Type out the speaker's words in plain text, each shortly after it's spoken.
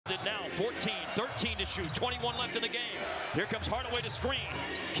it now. 14, 13 to shoot, 21 left in the game. Here comes Hardaway to screen.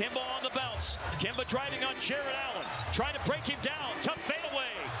 Kemba on the bounce. Kemba driving on Jared Allen. Trying to break him down. Tough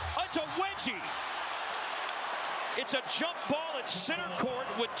fadeaway. It's a wedgie. It's a jump ball at center court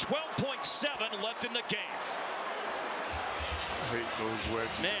with 12.7 left in the game. I hate those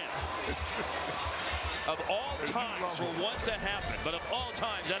wedges. Man. Of all times for one to happen, but of all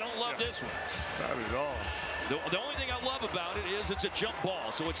times, I don't love this one. Not at all. The only thing I love about it is it's a jump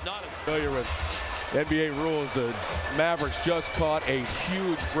ball, so it's not a... Familiar with NBA rules, the Mavericks just caught a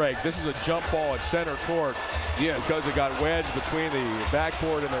huge break. This is a jump ball at center court. Yeah, because it got wedged between the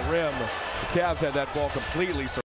backboard and the rim. The Cavs had that ball completely